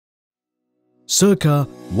Circa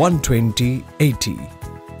 120/80.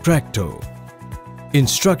 Tracto.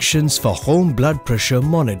 Instructions for home blood pressure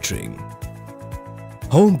monitoring.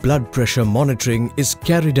 Home blood pressure monitoring is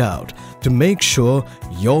carried out to make sure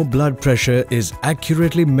your blood pressure is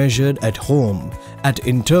accurately measured at home at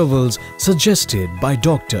intervals suggested by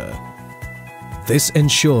doctor. This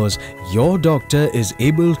ensures your doctor is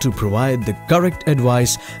able to provide the correct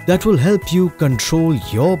advice that will help you control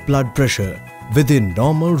your blood pressure within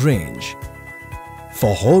normal range.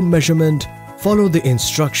 For home measurement, follow the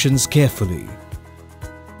instructions carefully.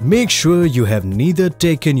 Make sure you have neither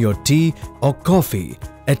taken your tea or coffee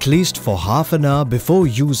at least for half an hour before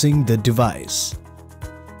using the device.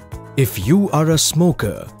 If you are a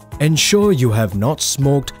smoker, ensure you have not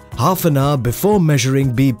smoked half an hour before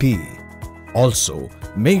measuring BP. Also,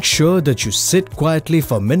 make sure that you sit quietly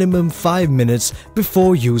for minimum 5 minutes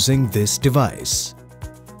before using this device.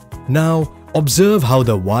 Now, observe how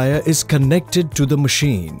the wire is connected to the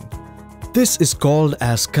machine. This is called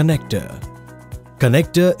as connector.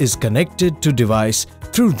 Connector is connected to device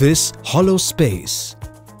through this hollow space.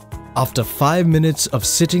 After 5 minutes of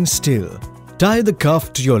sitting still, tie the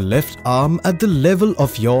cuff to your left arm at the level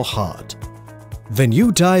of your heart. When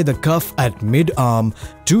you tie the cuff at mid-arm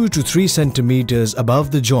 2 to 3 centimeters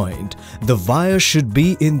above the joint, the wire should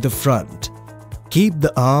be in the front. Keep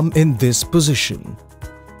the arm in this position.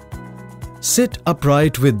 Sit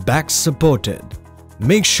upright with back supported.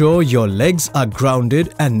 Make sure your legs are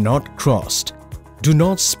grounded and not crossed. Do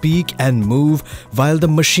not speak and move while the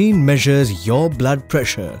machine measures your blood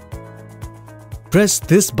pressure. Press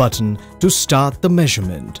this button to start the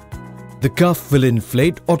measurement. The cuff will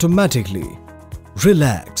inflate automatically.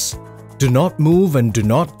 Relax. Do not move and do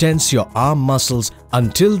not tense your arm muscles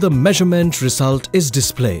until the measurement result is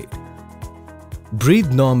displayed.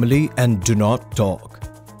 Breathe normally and do not talk.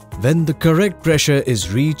 When the correct pressure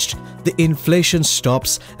is reached, the inflation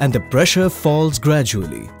stops and the pressure falls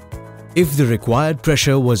gradually. If the required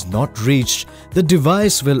pressure was not reached, the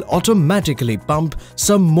device will automatically pump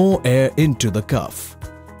some more air into the cuff.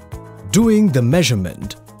 During the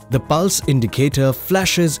measurement, the pulse indicator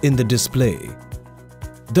flashes in the display.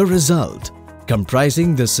 The result,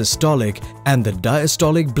 comprising the systolic and the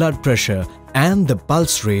diastolic blood pressure and the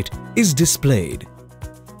pulse rate, is displayed.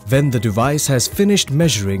 When the device has finished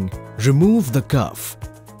measuring, remove the cuff.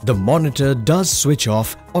 The monitor does switch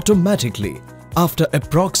off automatically after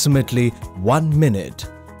approximately 1 minute.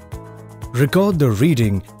 Record the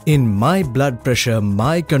reading in My Blood Pressure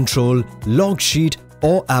My Control log sheet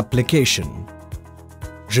or application.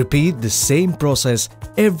 Repeat the same process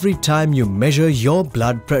every time you measure your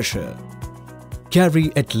blood pressure.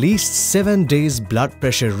 Carry at least 7 days blood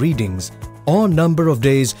pressure readings or number of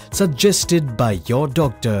days suggested by your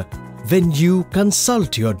doctor when you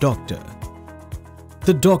consult your doctor.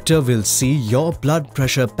 The doctor will see your blood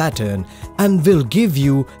pressure pattern and will give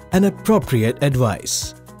you an appropriate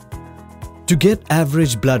advice. To get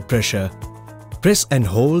average blood pressure, press and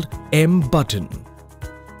hold M button.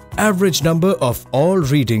 Average number of all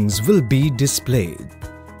readings will be displayed.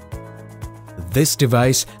 This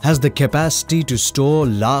device has the capacity to store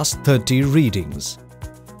last 30 readings.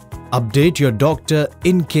 Update your doctor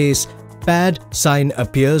in case pad sign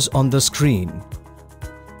appears on the screen.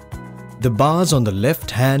 The bars on the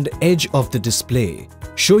left-hand edge of the display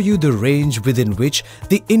show you the range within which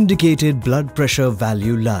the indicated blood pressure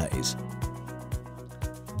value lies.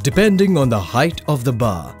 Depending on the height of the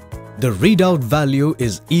bar, the readout value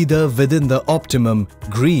is either within the optimum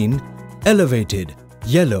green, elevated,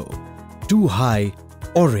 yellow, too high,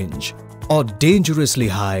 orange, or dangerously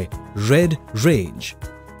high, red range.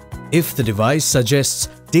 If the device suggests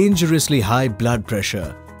dangerously high blood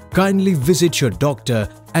pressure, kindly visit your doctor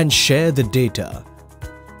and share the data.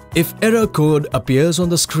 If error code appears on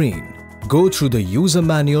the screen, go through the user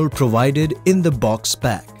manual provided in the box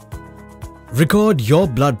pack. Record your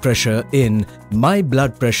blood pressure in My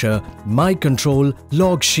Blood Pressure My Control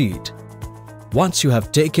log sheet. Once you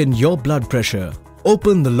have taken your blood pressure,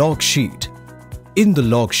 open the log sheet. In the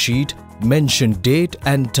log sheet, mention date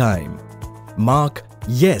and time. Mark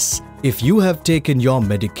yes if you have taken your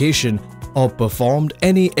medication or performed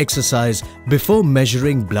any exercise before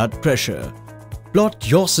measuring blood pressure. Plot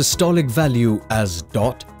your systolic value as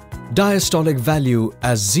dot, diastolic value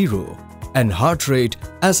as 0 and heart rate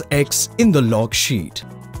as X in the log sheet.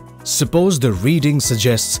 Suppose the reading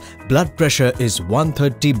suggests blood pressure is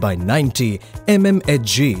 130/90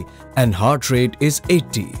 mmHg and heart rate is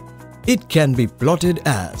 80. It can be plotted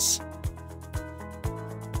as.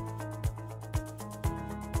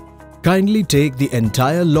 Kindly take the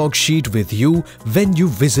entire log sheet with you when you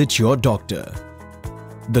visit your doctor.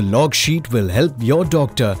 The log sheet will help your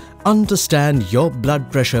doctor understand your blood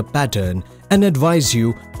pressure pattern and advise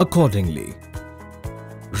you accordingly.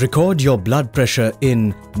 Record your blood pressure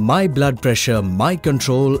in My Blood Pressure My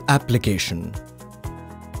Control application.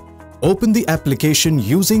 Open the application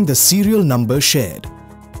using the serial number shared.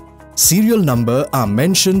 Serial number are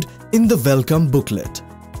mentioned in the welcome booklet.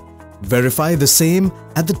 Verify the same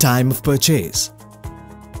at the time of purchase.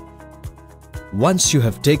 Once you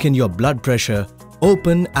have taken your blood pressure,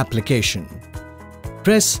 open application.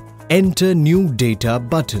 Press Enter New Data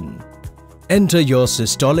button. Enter your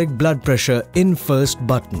systolic blood pressure in first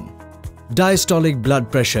button, diastolic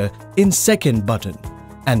blood pressure in second button,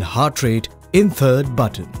 and heart rate in third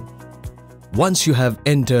button. Once you have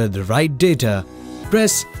entered the right data,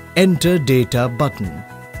 press Enter Data button.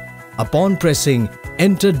 Upon pressing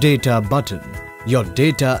Enter Data button, your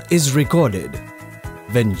data is recorded.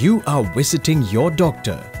 When you are visiting your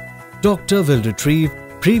doctor, doctor will retrieve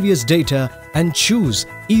previous data and choose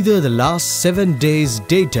either the last 7 days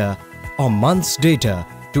data or month's data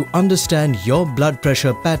to understand your blood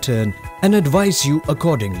pressure pattern and advise you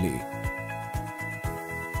accordingly.